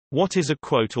What is a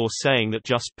quote or saying that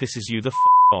just pisses you the f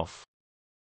off?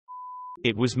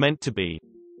 It was meant to be.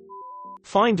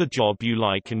 Find a job you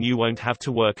like and you won't have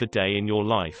to work a day in your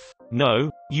life. No,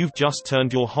 you've just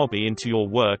turned your hobby into your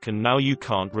work and now you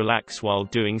can't relax while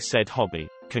doing said hobby.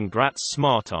 Congrats,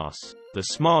 smartass. The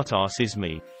smartass is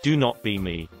me. Do not be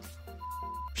me.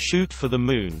 Shoot for the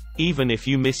moon. Even if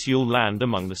you miss, you'll land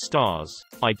among the stars.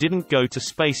 I didn't go to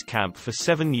space camp for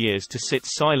 7 years to sit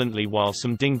silently while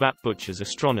some dingbat butchers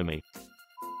astronomy.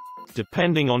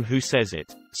 Depending on who says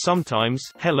it. Sometimes,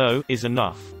 hello, is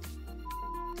enough.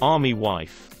 Army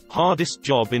wife. Hardest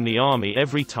job in the army.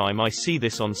 Every time I see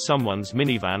this on someone's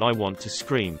minivan I want to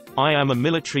scream. I am a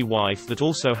military wife that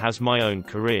also has my own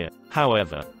career.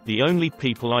 However, the only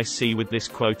people I see with this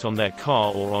quote on their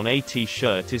car or on a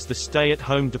t-shirt is the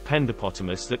stay-at-home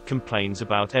dependopotamus that complains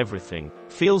about everything,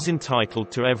 feels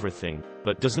entitled to everything,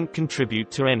 but doesn't contribute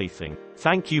to anything.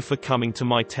 Thank you for coming to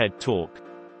my TED Talk.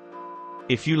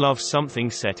 If you love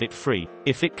something, set it free.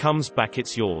 If it comes back,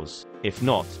 it's yours. If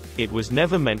not, it was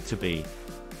never meant to be.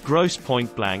 Gross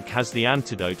Point Blank has the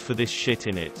antidote for this shit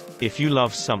in it. If you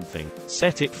love something,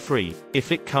 set it free.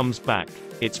 If it comes back,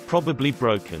 it's probably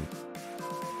broken.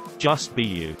 Just be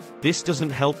you. This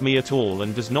doesn't help me at all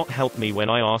and does not help me when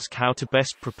I ask how to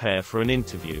best prepare for an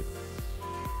interview.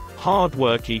 Hard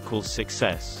work equals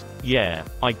success. Yeah,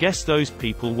 I guess those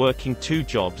people working 2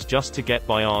 jobs just to get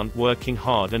by aren't working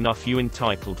hard enough, you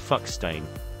entitled fuckstain.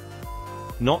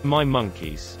 Not my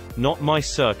monkeys. Not my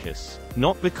circus.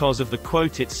 Not because of the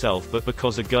quote itself, but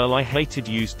because a girl I hated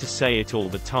used to say it all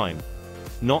the time.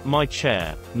 Not my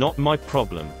chair. Not my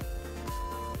problem.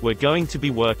 We're going to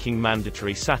be working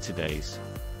mandatory Saturdays.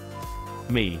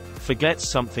 Me. Forget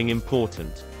something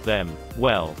important. Them.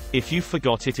 Well, if you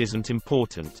forgot it isn't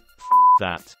important.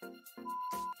 That.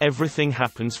 Everything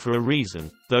happens for a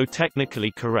reason, though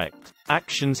technically correct.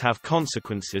 Actions have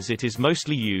consequences. It is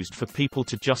mostly used for people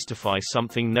to justify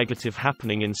something negative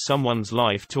happening in someone's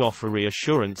life, to offer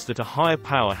reassurance that a higher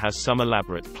power has some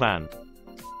elaborate plan.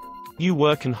 You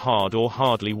workin' hard or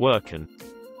hardly workin'.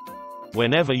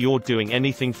 Whenever you're doing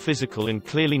anything physical and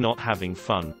clearly not having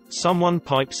fun, someone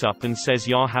pipes up and says,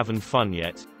 "You're having fun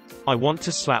yet?" I want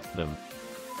to slap them.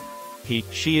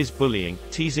 She is bullying,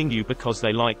 teasing you because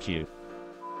they like you.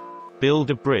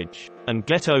 Build a bridge. And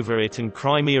get over it and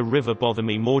cry me a river. Bother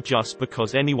me more just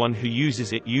because anyone who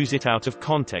uses it use it out of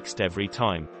context every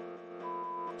time.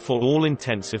 For all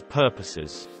intensive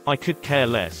purposes. I could care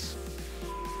less.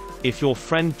 If your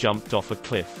friend jumped off a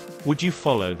cliff, would you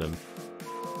follow them?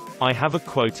 I have a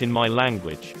quote in my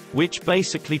language, which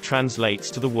basically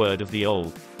translates to the word of the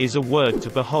old, is a word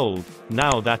to behold.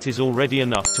 Now that is already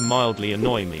enough to mildly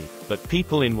annoy me, but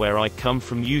people in where I come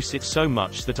from use it so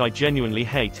much that I genuinely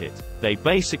hate it. They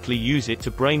basically use it to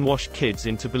brainwash kids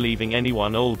into believing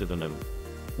anyone older than them.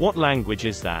 What language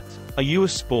is that? Are you a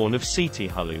spawn of Siti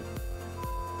Halu?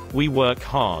 We work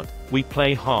hard. We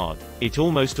play hard. It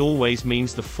almost always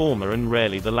means the former and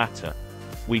rarely the latter.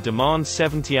 We demand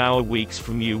 70-hour weeks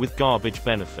from you with garbage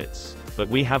benefits. But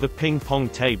we have a ping-pong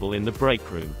table in the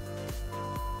break room.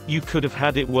 You could have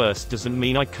had it worse doesn't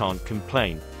mean I can't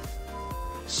complain.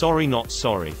 Sorry, not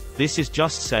sorry. This is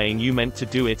just saying you meant to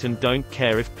do it and don't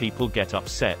care if people get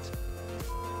upset.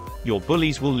 Your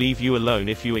bullies will leave you alone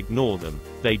if you ignore them.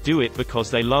 They do it because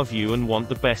they love you and want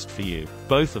the best for you.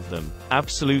 Both of them.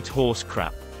 Absolute horse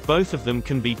crap. Both of them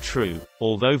can be true,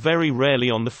 although very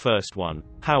rarely on the first one.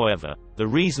 However, the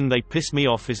reason they piss me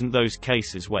off isn't those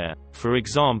cases where, for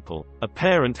example, a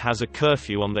parent has a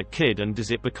curfew on their kid and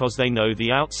does it because they know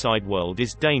the outside world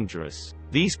is dangerous.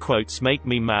 These quotes make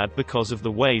me mad because of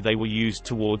the way they were used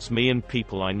towards me and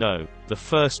people I know. The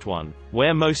first one,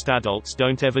 where most adults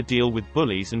don't ever deal with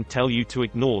bullies and tell you to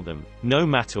ignore them, no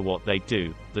matter what they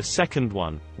do. The second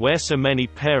one, where so many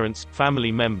parents,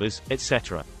 family members,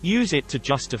 etc., use it to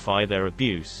justify their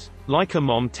abuse. Like a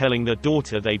mom telling their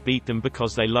daughter they beat them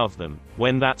because they love them,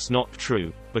 when that's not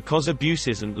true, because abuse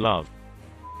isn't love.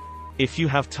 If you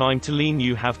have time to lean,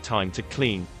 you have time to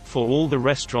clean. For all the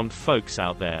restaurant folks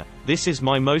out there, this is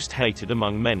my most hated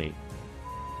among many.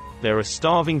 There are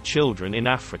starving children in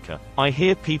Africa. I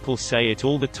hear people say it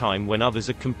all the time when others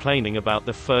are complaining about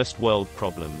the first world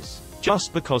problems.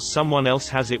 Just because someone else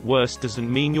has it worse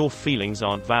doesn't mean your feelings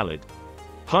aren't valid.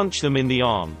 Punch them in the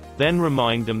arm, then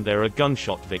remind them there are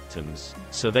gunshot victims,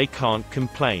 so they can't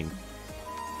complain.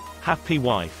 Happy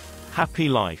wife. Happy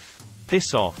life.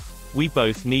 Piss off. We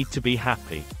both need to be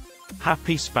happy.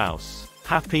 Happy spouse.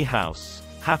 Happy house.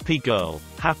 Happy girl.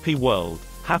 Happy world.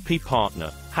 Happy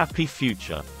partner. Happy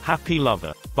future. Happy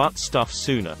lover. But stuff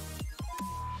sooner.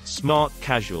 Smart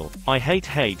casual. I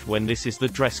hate when this is the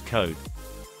dress code.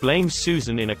 Blame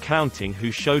Susan in accounting who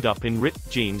showed up in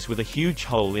ripped jeans with a huge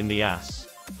hole in the ass.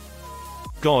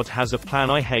 God has a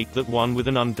plan. I hate that one with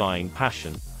an undying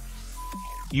passion.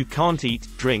 You can't eat,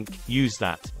 drink, use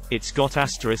that. It's got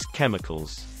asterisk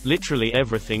chemicals. Literally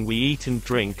everything we eat and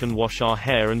drink and wash our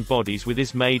hair and bodies with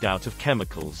is made out of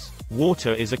chemicals.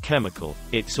 Water is a chemical.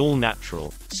 It's all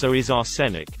natural. So is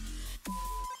arsenic.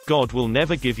 God will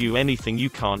never give you anything you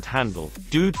can't handle.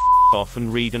 Dude, f off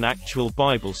and read an actual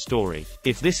Bible story.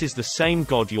 If this is the same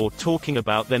God you're talking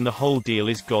about, then the whole deal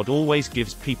is God always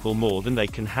gives people more than they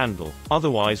can handle.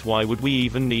 Otherwise, why would we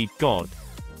even need God?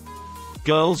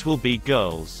 Girls will be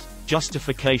girls.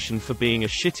 Justification for being a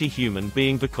shitty human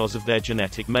being because of their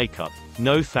genetic makeup.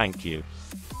 No thank you.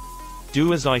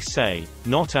 Do as I say,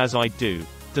 not as I do.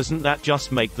 Doesn't that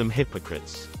just make them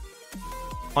hypocrites?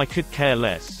 I could care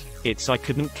less. It's I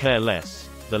couldn't care less.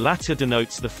 The latter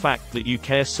denotes the fact that you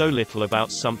care so little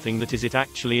about something that is it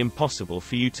actually impossible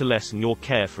for you to lessen your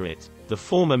care for it. The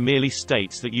former merely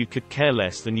states that you could care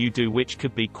less than you do, which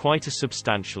could be quite a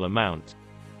substantial amount.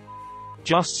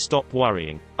 Just stop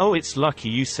worrying. Oh, it's lucky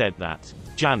you said that.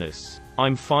 Janice.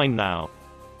 I'm fine now.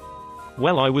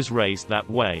 Well, I was raised that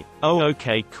way. Oh,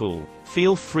 okay, cool.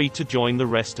 Feel free to join the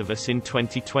rest of us in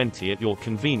 2020 at your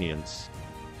convenience.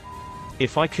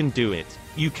 If I can do it,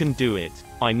 you can do it.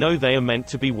 I know they are meant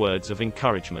to be words of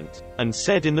encouragement, and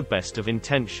said in the best of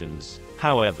intentions.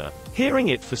 However, hearing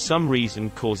it for some reason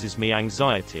causes me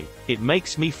anxiety. It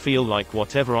makes me feel like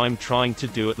whatever I'm trying to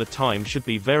do at the time should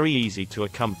be very easy to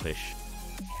accomplish.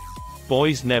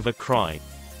 Boys never cry.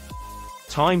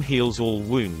 Time heals all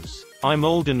wounds. I'm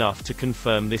old enough to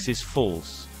confirm this is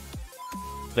false.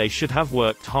 They should have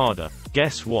worked harder.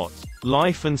 Guess what?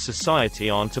 Life and society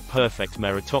aren't a perfect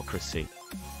meritocracy.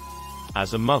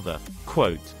 As a mother,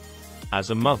 quote,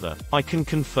 as a mother, I can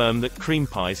confirm that cream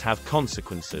pies have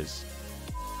consequences.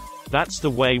 That's the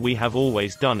way we have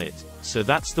always done it, so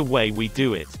that's the way we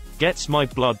do it. Gets my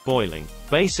blood boiling.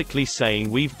 Basically saying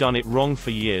we've done it wrong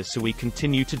for years, so we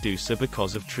continue to do so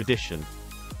because of tradition.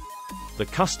 The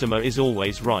customer is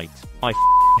always right. I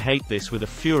hate this with a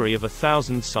fury of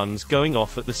 1,000 suns going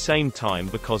off at the same time,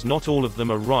 because not all of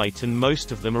them are right and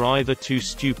most of them are either too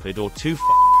stupid or too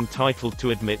entitled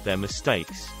to admit their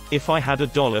mistakes. If I had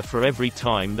 $1 for every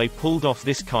time they pulled off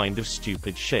this kind of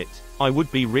stupid shit, I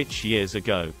would be rich years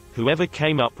ago. Whoever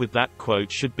came up with that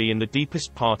quote should be in the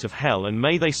deepest part of hell, and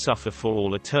may they suffer for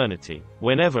all eternity.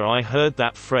 Whenever I heard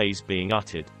that phrase being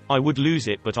uttered, I would lose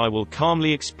it, but I will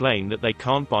calmly explain that they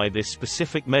can't buy this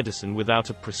specific medicine without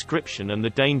a prescription, and the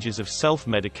dangers of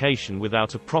self-medication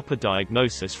without a proper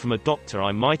diagnosis from a doctor,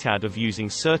 I might add, of using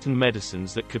certain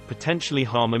medicines that could potentially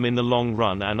harm them in the long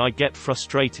run. And I get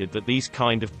frustrated that these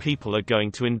kind of people are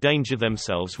going to endanger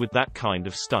themselves with that kind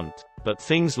of stunt. But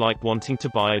things like wanting to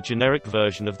buy a generic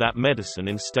version of that medicine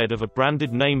instead of a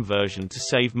branded name version to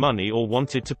save money, or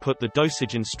wanted to put the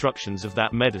dosage instructions of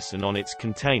that medicine on its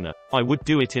container, I would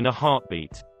do it in a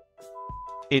heartbeat.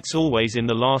 It's always in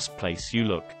the last place you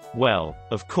look. Well,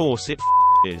 of course it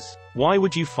is. Why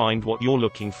would you find what you're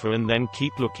looking for and then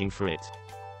keep looking for it?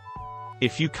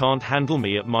 If you can't handle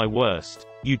me at my worst,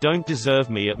 you don't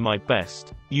deserve me at my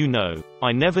best. You know,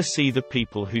 I never see the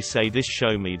people who say this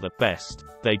show me the best.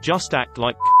 They just act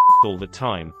like all the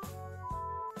time.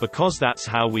 Because that's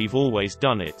how we've always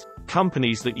done it.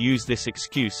 Companies that use this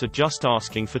excuse are just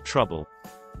asking for trouble.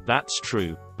 That's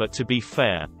true, but to be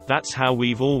fair, that's how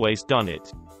we've always done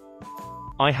it.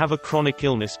 I have a chronic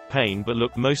illness, pain, but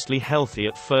look mostly healthy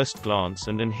at first glance,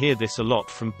 and hear this a lot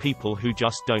from people who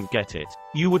just don't get it.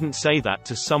 You wouldn't say that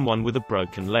to someone with a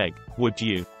broken leg, would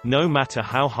you? No matter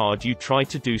how hard you try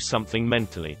to do something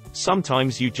mentally,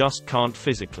 sometimes you just can't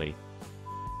physically.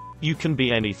 You can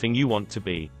be anything you want to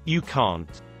be. You can't.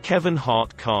 Kevin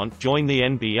Hart can't join the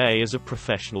NBA as a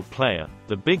professional player.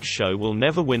 The Big Show will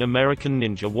never win American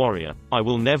Ninja Warrior. I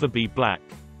will never be black.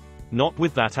 Not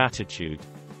with that attitude.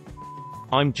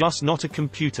 I'm just not a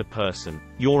computer person.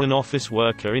 You're an office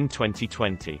worker in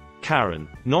 2020. Karen,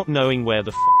 not knowing where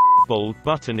the bold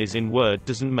button is in Word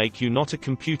doesn't make you not a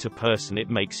computer person,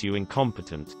 it makes you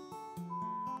incompetent.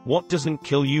 What doesn't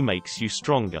kill you makes you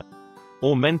stronger.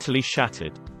 Or mentally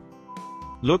shattered.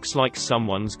 Looks like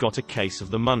someone's got a case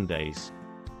of the Mondays.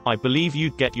 I believe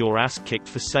you'd get your ass kicked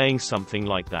for saying something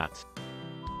like that.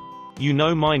 You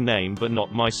know my name but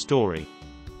not my story.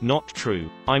 Not true.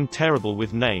 I'm terrible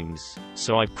with names,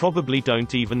 so I probably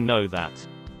don't even know that.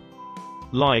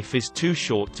 Life is too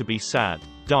short to be sad.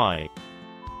 Die.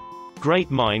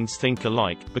 Great minds think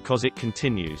alike, because it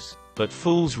continues. But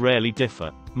fools rarely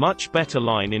differ. Much better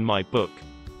line in my book.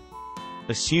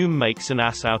 Assume makes an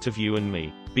ass out of you and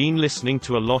me. Been listening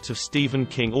to a lot of Stephen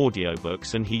King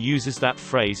audiobooks and he uses that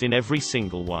phrase in every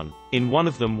single one. In one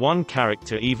of them one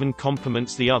character even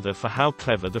compliments the other for how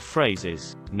clever the phrase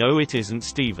is. No, it isn't,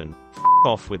 Stephen. F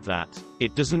off with that.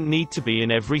 It doesn't need to be in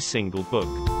every single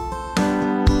book.